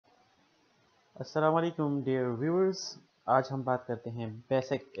अस्सलाम वालेकुम dear viewers. आज हम बात करते हैं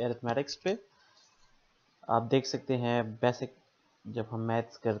बेसिक अरिथमेटिक्स पे। आप देख सकते हैं बेसिक जब हम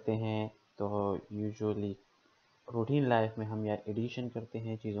मैथ्स करते हैं तो यूजुअली रूटीन लाइफ में हम या एडिशन करते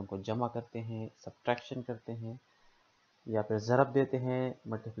हैं, चीज़ों को जमा करते हैं, सब्ट्रैक्शन करते हैं, या फिर ज़रब देते हैं,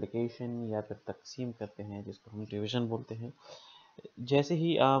 मल्टीप्लिकेशन या फिर तकसीम करते हैं जिसको हम डिवीज़न बोलते हैं। जैसे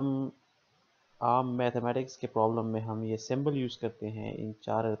ही आम मैथमेटिक्स के प्रॉब्लम में हम ये सिंबल यूज़ करते हैं इन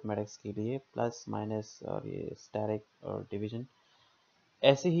चार अरिथमेटिक्स के लिए, प्लस माइनस और ये स्टैरिक और डिवीज़न,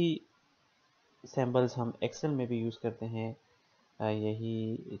 ऐसे ही सिंबल्स हम एक्सेल में भी यूज़ करते हैं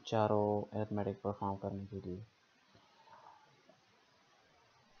यही चारों अरिथमेटिक परफॉर्म करने के लिए।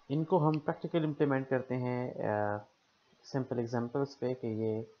 इनको हम प्रैक्टिकल इम्प्लीमेंट करते हैं सिंपल एग्जांपल्स पे कि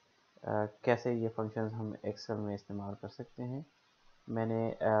ये कैसे ये फंक्शंस हम एक्सेल में इस्तेमाल कर सकते हैं।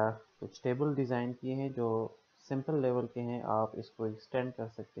 मैंने कुछ टेबल डिज़ाइन किए हैं जो सिंपल लेवल के हैं, आप इसको एक्सटेंड कर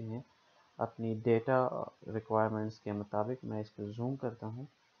सकते हैं अपनी डेटा रिक्वायरमेंट्स के मुताबिक। मैं इसको जूम करता हूँ।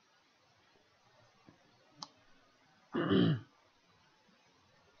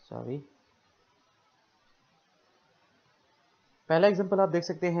 सॉरी, पहला एग्जांपल आप देख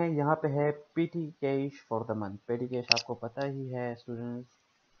सकते हैं यहाँ पे है पेटी कैश फॉर द मंथ। पेटी कैश आपको पता ही है स्टूडेंट्स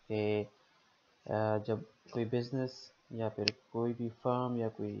के जब कोई बिजनेस या फिर कोई भी फर्म या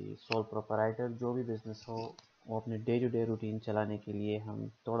कोई सोल प्रोपराइटर जो भी बिजनेस हो, वो अपने डे टू डे रूटीन चलाने के लिए हम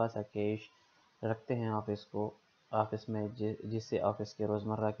थोड़ा सा कैश रखते हैं ऑफिस में, जिससे ऑफिस के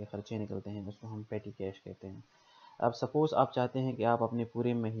रोज़मर्रा के खर्चे निकलते हैं, उसको हम पेटी कैश कहते हैं। अब सपोज़ आप चाहते हैं कि आप अपने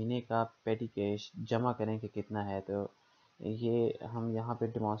पूरे महीने का पेटी कैश जमा करें कि कितना है, तो ये हम यहाँ पे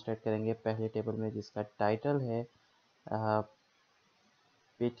डिमॉन्स्ट्रेट करेंगे पहले टेबल में जिसका टाइटल है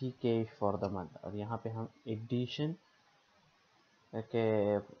पेटी कैश फॉर द मंथ, और यहाँ पे हम एडिशन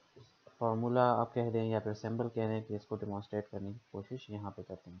के फार्मूला आप कह दें या फिर सिंबल कह दें कि इसको डिमॉन्स्ट्रेट करने की कोशिश यहाँ पे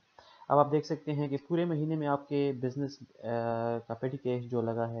करते हैं। अब आप देख सकते हैं कि पूरे महीने में आपके बिजनेस का पेटी कैश जो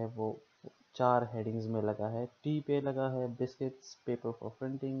लगा है वो चार हेडिंग्स में लगा है। टी पे लगा है biscuits, paper for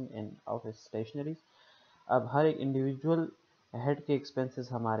printing and office stationeries. अब हर एक इंडिविजुअल हेड के एक्सपेंसेस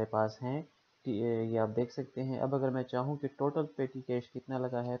हमारे पास हैं, ये आप देख सकते हैं। अब अगर मैं चाहूँ कि टोटल पेटी कैश कितना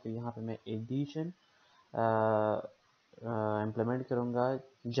लगा है, तो यहाँ पे मैं एडिशन इम्प्लीमेंट करूँगा,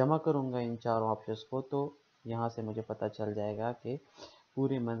 जमा करूँगा इन चारों ऑप्शंस को, तो यहाँ से मुझे पता चल जाएगा कि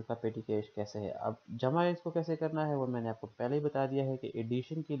पूरे मंथ का पेटी कैश कैसे है। अब जमा इसको कैसे करना है वो मैंने आपको पहले ही बता दिया है कि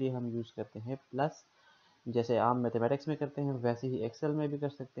एडिशन के लिए हम यूज़ करते हैं प्लस, जैसे आम मैथमेटिक्स में करते हैं वैसे ही एक्सेल में भी कर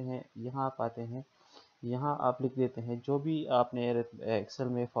सकते हैं। यहाँ आप आते हैं, यहाँ आप लिख देते हैं जो भी आपने एक्सेल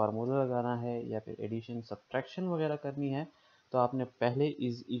में फार्मूला लगाना है या फिर एडिशन सब्ट्रैक्शन वगैरह करनी है, तो आपने पहले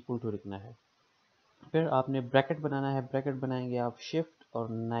इज़ इक्वल टू लिखना है। फिर आपने ब्रैकेट बनाना है, ब्रैकेट बनाएंगे आप शिफ्ट और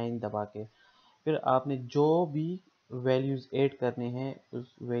 9 दबा के। फिर आपने जो भी वैल्यूज़ ऐड करने हैं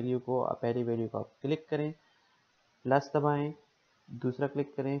उस वैल्यू को, पहली वैल्यू को आप क्लिक करें, प्लस दबाएं, दूसरा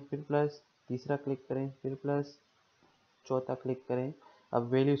क्लिक करें, फिर प्लस, तीसरा क्लिक करें, फिर प्लस, चौथा क्लिक करें। अब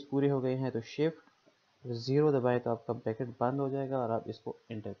वैल्यूज़ पूरे हो गए हैं तो शिफ्ट 0 दबाएं तो आपका ब्रैकेट बंद हो जाएगा और आप इसको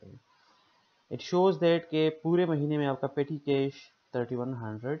एंटर करें। इट शोज़ दैट के पूरे महीने में आपका पेटी कैश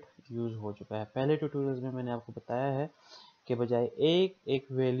 3100 यूज़ हो चुका है। पहले ट्यूटोरियल्स में मैंने आपको बताया है के बजाय एक एक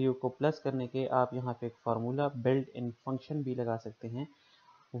वैल्यू को प्लस करने के आप यहाँ पे एक फार्मूला बिल्ट इन फंक्शन भी लगा सकते हैं।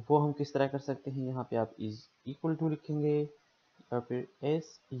 वो हम किस तरह कर सकते हैं, यहाँ पे आप इज इक्वल टू लिखेंगे और फिर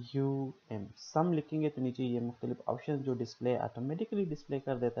SUM सम लिखेंगे, तो नीचे ये मुख्तलिफ ऑप्शन जो डिस्प्ले ऑटोमेटिकली डिस्प्ले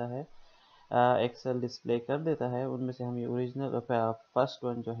कर देता है, एक्सेल डिस्प्ले कर देता है, उनमें से हम ये ओरिजिनल फर्स्ट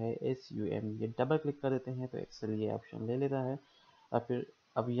वन जो है SUM, ये डबल क्लिक कर देते हैं तो एक्सेल ये ऑप्शन ले लेता है। और फिर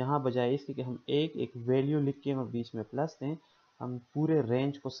अब यहाँ बजाय इसके कि हम एक एक वैल्यू लिख के और बीच में प्लस दें, हम पूरे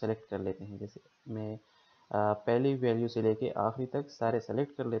रेंज को सेलेक्ट कर लेते हैं। जैसे मैं पहली वैल्यू से लेके आखिरी तक सारे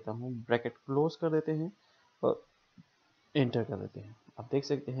सेलेक्ट कर लेता हूँ, ब्रैकेट क्लोज कर देते हैं और एंटर कर देते हैं। आप देख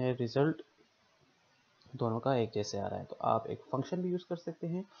सकते हैं रिजल्ट दोनों का एक जैसे आ रहा है। तो आप एक फंक्शन भी यूज़ कर सकते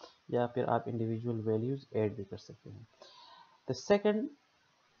हैं या फिर आप इंडिविजुअल वैल्यूज़ ऐड भी कर सकते हैं। द सेकंड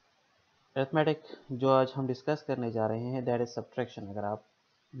अरिथमेटिक जो आज हम डिस्कस करने जा रहे हैं दैट इज सब्ट्रैक्शन। अगर आप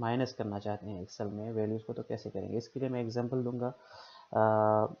माइनस करना चाहते हैं एक्सेल में वैल्यूज़ को तो कैसे करेंगे, इसके लिए मैं एग्जांपल दूंगा।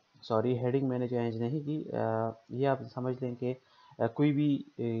 सॉरी, हेडिंग मैंने चेंज नहीं की। ये आप समझ लें कि कोई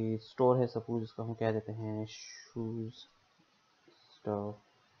भी स्टोर है, सपोज इसको हम कह देते हैं शूज़ स्टोर।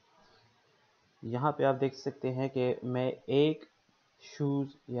 यहाँ पे आप देख सकते हैं कि मैं एक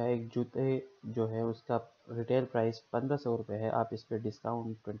शूज़ या एक जूते जो है उसका रिटेल प्राइस 1500 रुपये है, आप इस पर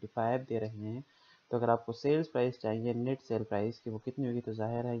डिस्काउंट 25 दे रहे हैं। तो अगर आपको सेल्स प्राइस चाहिए, नेट सेल प्राइस कि वो कितनी होगी, तो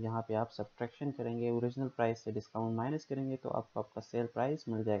जाहिर है यहाँ पे आप सब्ट्रैक्शन करेंगे, ओरिजिनल प्राइस से डिस्काउंट माइनस करेंगे तो आपको आपका सेल प्राइस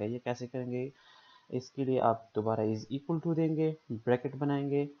मिल जाएगा। ये कैसे करेंगे, इसके लिए आप दोबारा इज़ इक्वल टू देंगे, ब्रैकेट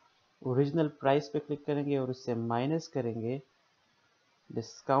बनाएंगे, ओरिजिनल प्राइस पे क्लिक करेंगे और उससे माइनस करेंगे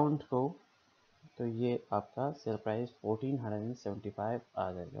डिस्काउंट को, तो ये आपका सेल प्राइस 1475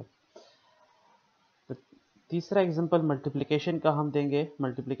 आ जाएगा। तो तीसरा एग्जांपल मल्टीप्लिकेशन का हम देंगे।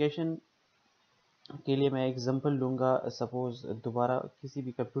 मल्टीप्लिकेशन के लिए मैं एग्जांपल लूँगा, सपोज़ दोबारा किसी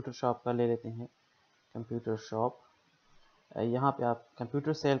भी कंप्यूटर शॉप का ले लेते हैं। कंप्यूटर शॉप, यहाँ पे आप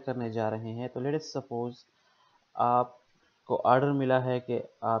कंप्यूटर सेल करने जा रहे हैं। तो लेट अस सपोज़ आपको ऑर्डर मिला है कि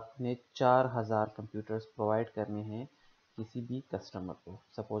आपने 4000 कंप्यूटर्स प्रोवाइड करने हैं किसी भी कस्टमर को,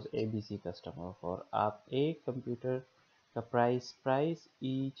 सपोज़ ABC कस्टमर को, और आप एक कंप्यूटर का प्राइस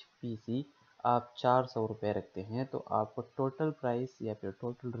ईच पीसी आप 400 रुपये रखते हैं। तो आपको टोटल प्राइस या फिर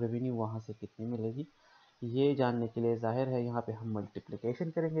टोटल रेवेन्यू वहाँ से कितनी मिलेगी, ये जानने के लिए ज़ाहिर है यहाँ पे हम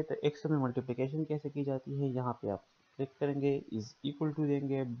मल्टीप्लिकेशन करेंगे। तो 100 में मल्टीप्लिकेशन कैसे की जाती है, यहाँ पे आप क्लिक करेंगे, इज़ इक्वल टू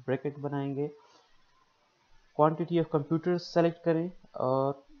देंगे, ब्रैकेट बनाएंगे, क्वांटिटी ऑफ कंप्यूटर्स सेलेक्ट करें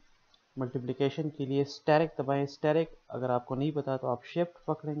और मल्टीप्लिकेशन के लिए स्टैरिक दबाएं। स्टैरिक अगर आपको नहीं पता तो आप शिफ्ट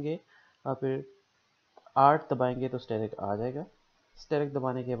पकड़ेंगे और फिर 8 दबाएंगे तो स्टैरिक आ जाएगा। स्टैरिक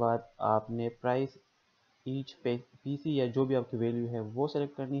दबाने के बाद आपने प्राइस ईच पीसी या जो भी आपकी वैल्यू है वो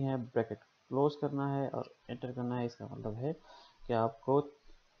सेलेक्ट करनी है, ब्रैकेट क्लोज करना है और एंटर करना है। इसका मतलब है कि आपको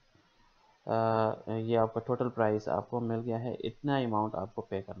ये आपका टोटल प्राइस आपको मिल गया है, इतना अमाउंट आपको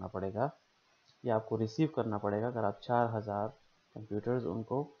पे करना पड़ेगा या आपको रिसीव करना पड़ेगा अगर आप 4000 कंप्यूटर्स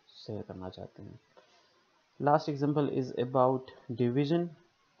उनको सेल करना चाहते हैं। Last example is about division.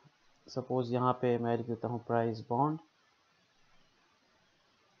 Suppose यहाँ पे मैं लिख देता हूँ प्राइस बॉन्ड्स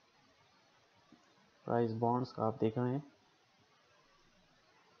का आप देख रहे हैं।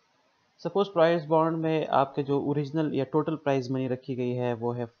 सपोज प्राइस बॉन्ड में आपके जो ओरिजिनल या टोटल प्राइस मनी रखी गई है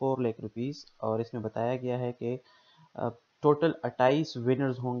वो है 4 लाख रुपीज़, और इसमें बताया गया है कि टोटल 28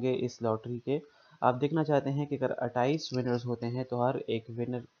 विनर्स होंगे इस लॉटरी के। आप देखना चाहते हैं कि अगर 28 विनर्स होते हैं तो हर एक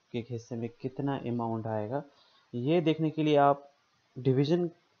विनर के हिस्से में कितना अमाउंट आएगा। ये देखने के लिए आप डिवीजन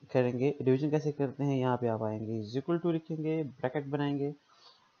करेंगे। डिवीजन कैसे करते हैं, यहाँ पे आप आएंगे, इज इक्वल टू लिखेंगे, ब्रैकेट बनाएंगे,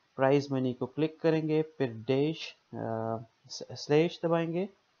 प्राइस मनी को क्लिक करेंगे, फिर डैश स्लैश दबाएंगे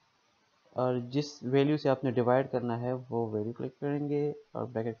और जिस वैल्यू से आपने डिवाइड करना है वो वैल्यू क्लिक करेंगे और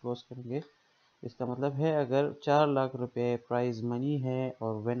ब्रैकेट क्लोज करेंगे। इसका मतलब है अगर 4 लाख रुपए प्राइज मनी है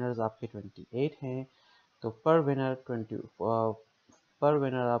और विनर्स आपके 28 हैं तो पर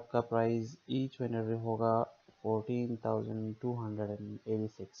विनर आपका प्राइस ईच विनर होगा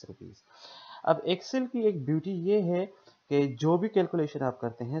 14,286 रुपीज़। अब एक्सेल की एक ब्यूटी ये है कि जो भी कैलकुलेशन आप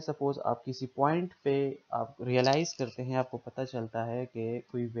करते हैं, सपोज आप किसी पॉइंट पे आप रियलाइज़ करते हैं, आपको पता चलता है कि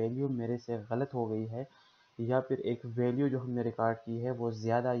कोई वैल्यू मेरे से गलत हो गई है या फिर एक वैल्यू जो हमने रिकॉर्ड की है वो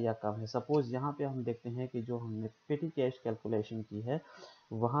ज़्यादा या कम है। सपोज़ यहाँ पे हम देखते हैं कि जो हमने पेटी कैश कैलकुलेशन की है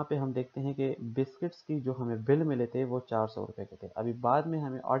वहाँ पे हम देखते हैं कि बिस्किट्स की जो हमें बिल मिले थे वो 400 रुपये के थे। अभी बाद में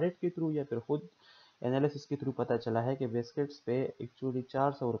हमें ऑडिट के थ्रू या फिर खुद एनालिसिस के थ्रू पता चला है कि बिस्किट्स पे एक्चुअली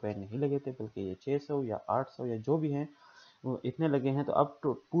 400 रुपये नहीं लगे थे बल्कि ये 600 या 800 या जो भी हैं वो इतने लगे हैं। तो अब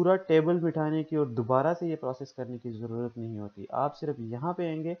तो पूरा टेबल बिठाने की और दोबारा से ये प्रोसेस करने की ज़रूरत नहीं होती। आप सिर्फ यहाँ पे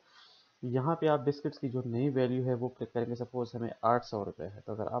आएंगे, यहाँ पे आप बिस्किट्स की जो नई वैल्यू है वो क्लिक करेंगे। सपोज हमें 800 रुपये है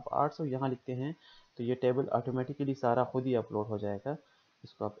तो अगर आप 800 यहाँ लिखते हैं तो ये टेबल ऑटोमेटिकली सारा खुद ही अपलोड हो जाएगा।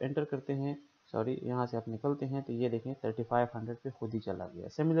 इसको आप एंटर करते हैं, सॉरी यहाँ से आप निकलते हैं तो ये देखें 3500 पे खुद ही चला गया।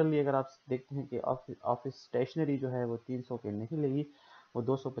 सिमिलरली अगर आप देखते हैं कि ऑफिस स्टेशनरी जो है वो 300 की नहीं लगी, वो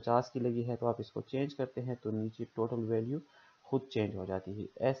 250 की लगी है, तो आप इसको चेंज करते हैं तो नीचे टोटल वैल्यू खुद चेंज हो जाती है।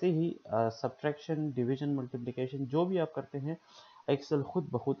 ऐसे ही सब्ट्रैक्शन, डिवीजन, मल्टीप्लिकेशन जो भी आप करते हैं एक्सेल खुद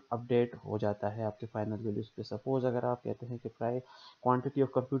ब खुद अपडेट हो जाता है आपके फाइनल वैल्यूज़ पे। सपोज अगर आप कहते हैं कि प्राइस क्वांटिटी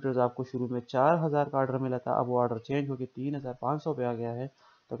ऑफ कंप्यूटर्स आपको शुरू में 4000 का ऑर्डर मिला था, अब वो ऑर्डर चेंज होकर 3500 पे आ गया है,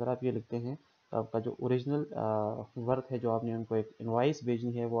 तो अगर आप ये लिखते हैं तो आपका जो ओरिजिनल वर्थ है जो आपने उनको एक इनवाइस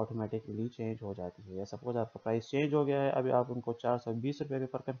भेजनी है वो ऑटोमेटिकली चेंज हो जाती है। या सपोज आपका प्राइस चेंज हो गया है, अभी आप उनको 420 रुपये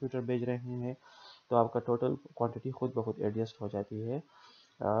पर कंप्यूटर भेज रहे हैं तो आपका टोटल क्वांटिटी खुद ब खुद एडजस्ट हो जाती है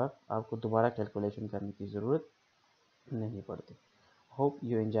और आपको दोबारा कैलकुलेशन करने की ज़रूरत नहीं पड़ती। Hope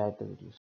you enjoyed the video.